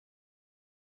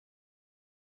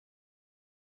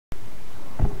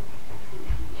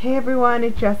Hey everyone,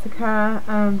 it's Jessica.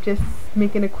 Just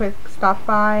making a quick stop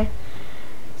by.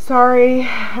 Sorry,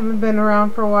 haven't been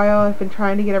around for a while. I've been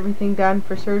trying to get everything done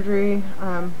for surgery.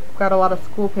 Got a lot of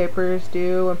school papers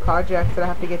due and projects that I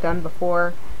have to get done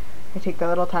before I take that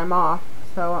little time off.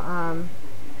 So,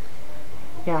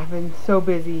 yeah, I've been so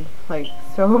busy, like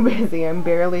so busy. I'm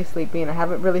barely sleeping. I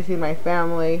haven't really seen my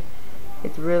family.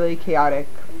 It's really chaotic,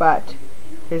 but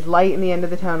there's light in the end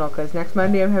of the tunnel because next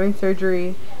Monday I'm having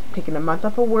surgery. Taking a month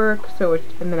off of work, and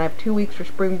then I have 2 weeks for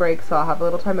spring break, so I'll have a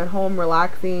little time at home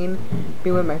relaxing,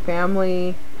 be with my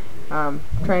family,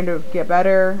 trying to get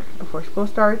better before school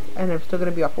starts, and I'm still going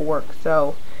to be off of work,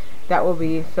 so that will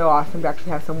be so awesome to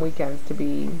actually have some weekends to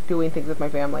be doing things with my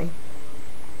family.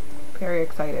 Very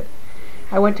excited.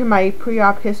 I went to my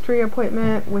pre-op history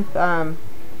appointment with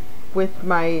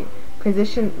my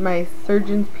physician, my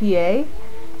surgeon's PA,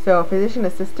 so physician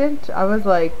assistant. I was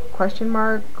like, question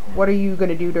mark, what are you going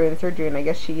to do during the surgery? And I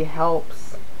guess she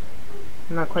helps.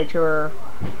 I'm not quite sure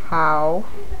how.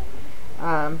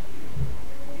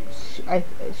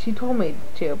 She told me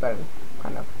to, but I'm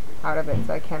kind of out of it,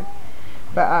 so I can't.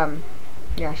 But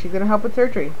yeah, she's going to help with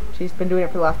surgery. She's been doing it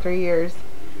for the last 3 years.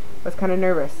 I was kind of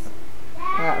nervous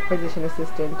that a physician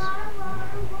assistant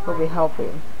will be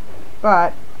helping.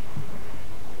 But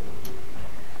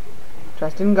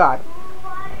trust in God.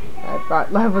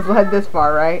 I was led this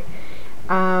far, right?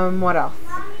 What else?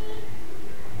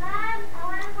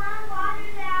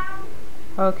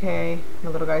 Okay, my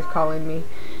little guy's calling me.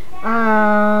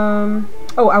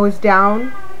 Oh, I was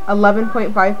down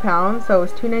 11.5 pounds, so it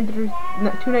was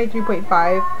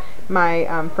 293.5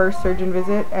 my first surgeon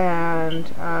visit,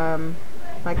 and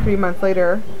like 3 months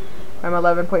later, I'm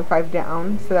 11.5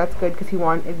 down, so that's good because he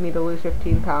wanted me to lose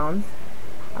 15 pounds.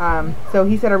 So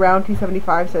he said around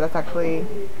 275, so that's actually,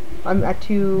 I was at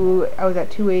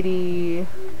 282,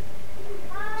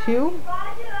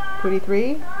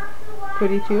 283,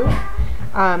 282.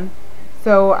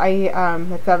 So I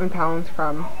had 7 pounds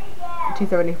from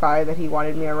 275 that he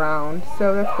wanted me around.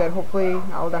 So that's good. Hopefully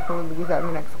I'll definitely lose that in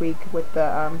the next week with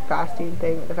the fasting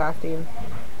thing,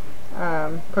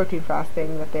 protein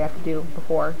fasting that they have to do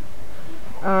before.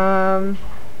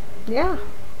 Yeah,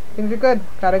 things are good.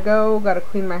 Gotta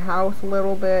clean my house a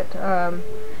little bit.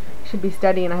 Should be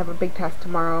studying. I have a big test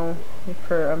tomorrow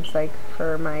for psych,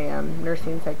 for my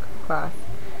nursing psych class.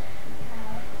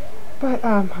 But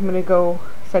I'm gonna go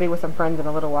study with some friends in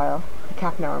a little while, like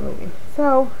half an hour I'm leaving.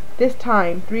 So this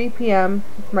time, 3 p.m.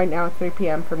 Right now it's 3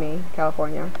 p.m. for me,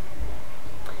 California.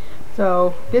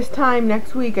 So this time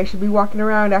next week I should be walking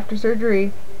around after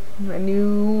surgery, a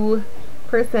new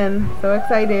person. So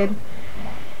excited.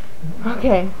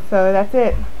 Okay, so that's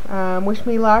it. Wish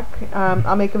me luck.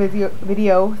 I'll make a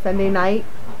video Sunday night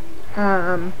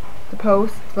to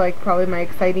post, like probably my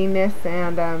excitingness,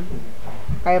 and I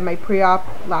have my pre-op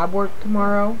lab work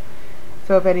tomorrow.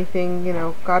 So if anything, you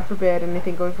know, God forbid,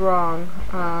 anything goes wrong,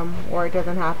 or it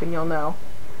doesn't happen, you'll know.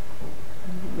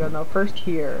 You'll know first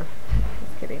here.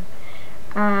 Just kidding.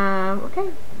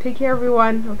 Okay, take care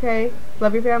everyone, okay?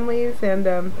 Love your families,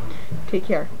 and take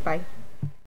care. Bye.